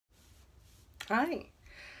Hi,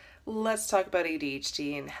 let's talk about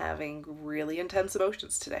ADHD and having really intense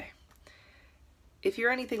emotions today. If you're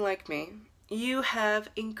anything like me, you have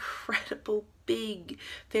incredible, big,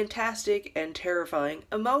 fantastic, and terrifying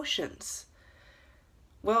emotions.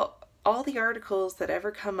 Well, all the articles that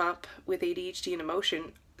ever come up with ADHD and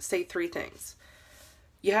emotion say three things.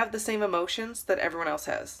 You have the same emotions that everyone else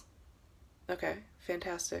has. Okay,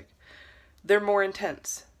 fantastic. They're more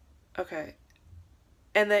intense. Okay.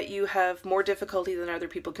 And that you have more difficulty than other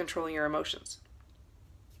people controlling your emotions.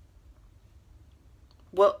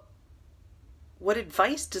 Well, what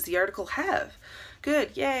advice does the article have?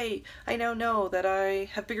 Good, yay, I now know that I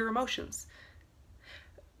have bigger emotions.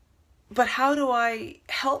 But how do I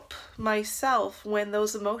help myself when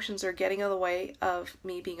those emotions are getting in the way of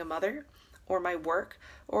me being a mother, or my work,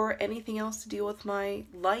 or anything else to deal with my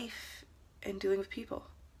life and dealing with people?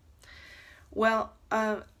 Well,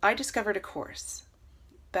 I discovered a course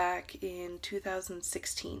back in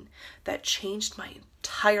 2016 that changed my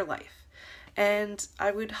entire life, and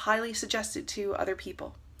I would highly suggest it to other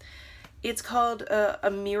people. It's called a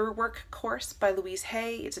Mirror Work course by Louise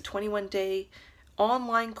Hay. It's a 21-day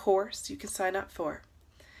online course you can sign up for.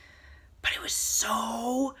 But it was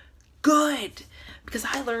so good because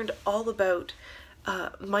I learned all about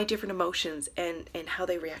my different emotions and how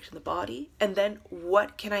they react in the body, and then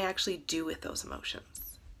what can I actually do with those emotions.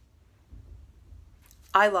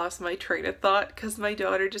 I lost my train of thought because my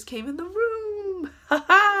daughter just came in the room.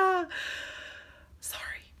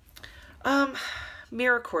 Sorry.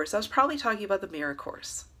 Mirror course. I was probably talking about the mirror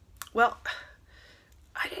course. Well,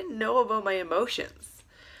 I didn't know about my emotions.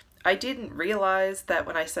 I didn't realize that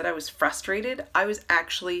when I said I was frustrated, I was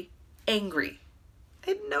actually angry. I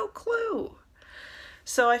had no clue.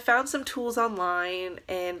 So I found some tools online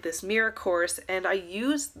and this mirror course, and I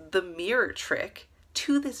used the mirror trick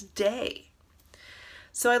to this day.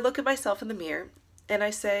 So I look at myself in the mirror and I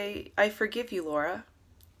say, I forgive you, Laura.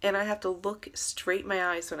 And I have to look straight in my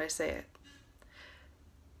eyes when I say it.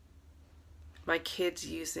 My kid's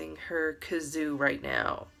using her kazoo right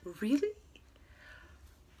now. Really?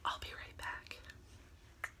 I'll be right back.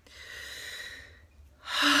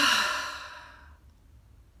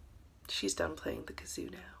 She's done playing the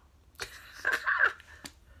kazoo now.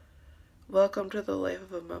 Welcome to the life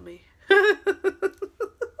of a mummy.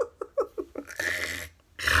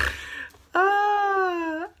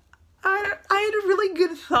 I had a really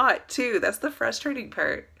good thought too. That's the frustrating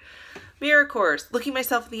part. Mirror course, looking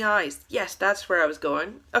myself in the eyes. Yes, that's where I was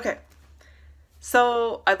going. Okay.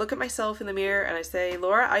 So I look at myself in the mirror and I say,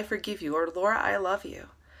 Laura, I forgive you, or Laura, I love you.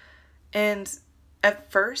 And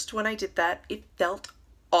at first when I did that, it felt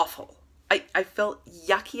awful. I felt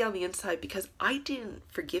yucky on the inside because I didn't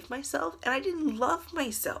forgive myself and I didn't love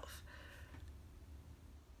myself.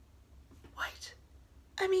 What?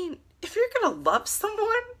 I mean, if you're gonna love someone,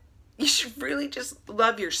 you should really just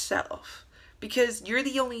love yourself, because you're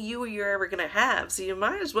the only you you're ever gonna have, so you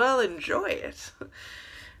might as well enjoy it.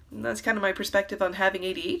 And that's kind of my perspective on having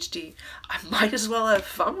ADHD. I might as well have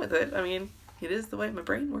fun with it. I mean, it is the way my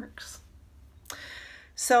brain works.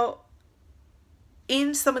 So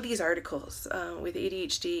in some of these articles with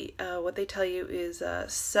ADHD, what they tell you is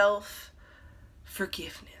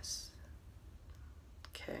self-forgiveness.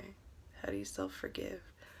 Okay, how do you self-forgive?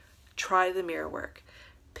 Try the mirror work.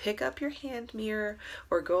 Pick up your hand mirror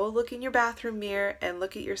or go look in your bathroom mirror and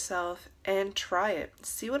look at yourself and try it.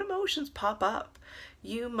 See what emotions pop up.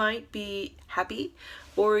 You might be happy,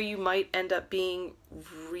 or you might end up being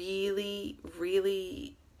really,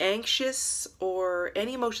 really anxious, or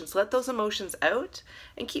any emotions. Let those emotions out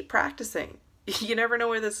and keep practicing. You never know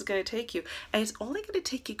where this is going to take you. And it's only going to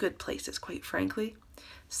take you good places, quite frankly.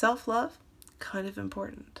 Self-love, kind of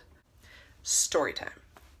important. Story time.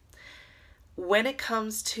 When it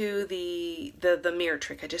comes to the mirror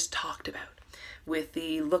trick I just talked about, with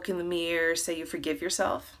the look in the mirror, say you forgive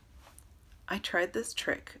yourself, I tried this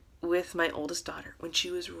trick with my oldest daughter when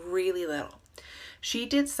she was really little. She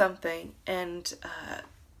did something and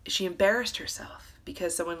she embarrassed herself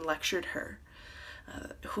because someone lectured her.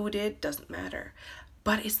 Who did, doesn't matter.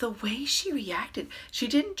 But it's the way she reacted. She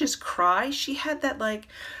didn't just cry, she had that like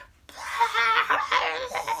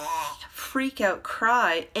freak out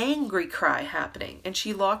cry, angry cry happening. And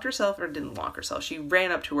she locked herself, or didn't lock herself, she ran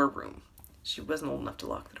up to her room. She wasn't old enough to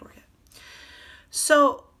lock the door yet.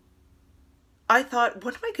 So I thought,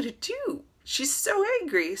 what am I gonna do? She's so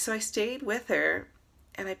angry. So I stayed with her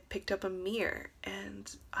and I picked up a mirror,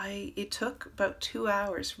 and it took about 2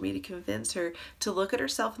 hours for me to convince her to look at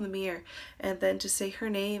herself in the mirror and then to say her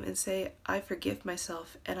name and say, I forgive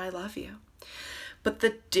myself and I love you. But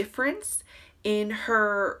the difference in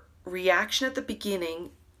her reaction at the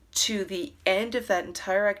beginning to the end of that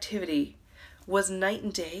entire activity was night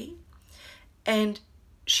and day. And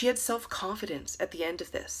she had self-confidence at the end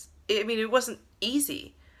of this. I mean, it wasn't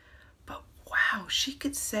easy, but wow, she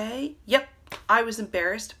could say, yep, I was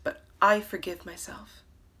embarrassed, but I forgive myself.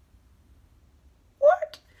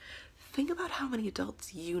 What? Think about how many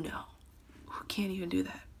adults you know who can't even do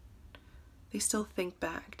that. They still think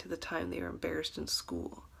back to the time they were embarrassed in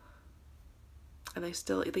school. And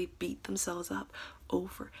they beat themselves up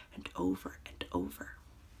over and over and over.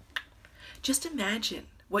 Just imagine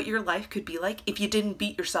what your life could be like if you didn't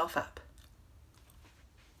beat yourself up.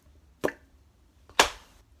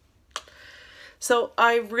 So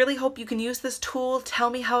I really hope you can use this tool. Tell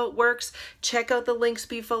me how it works. Check out the links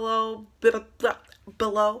below,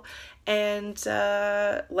 and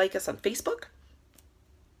like us on Facebook.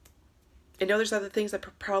 I know there's other things I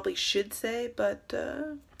probably should say, but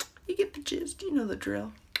you get the gist. You know the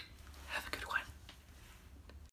drill. Have a good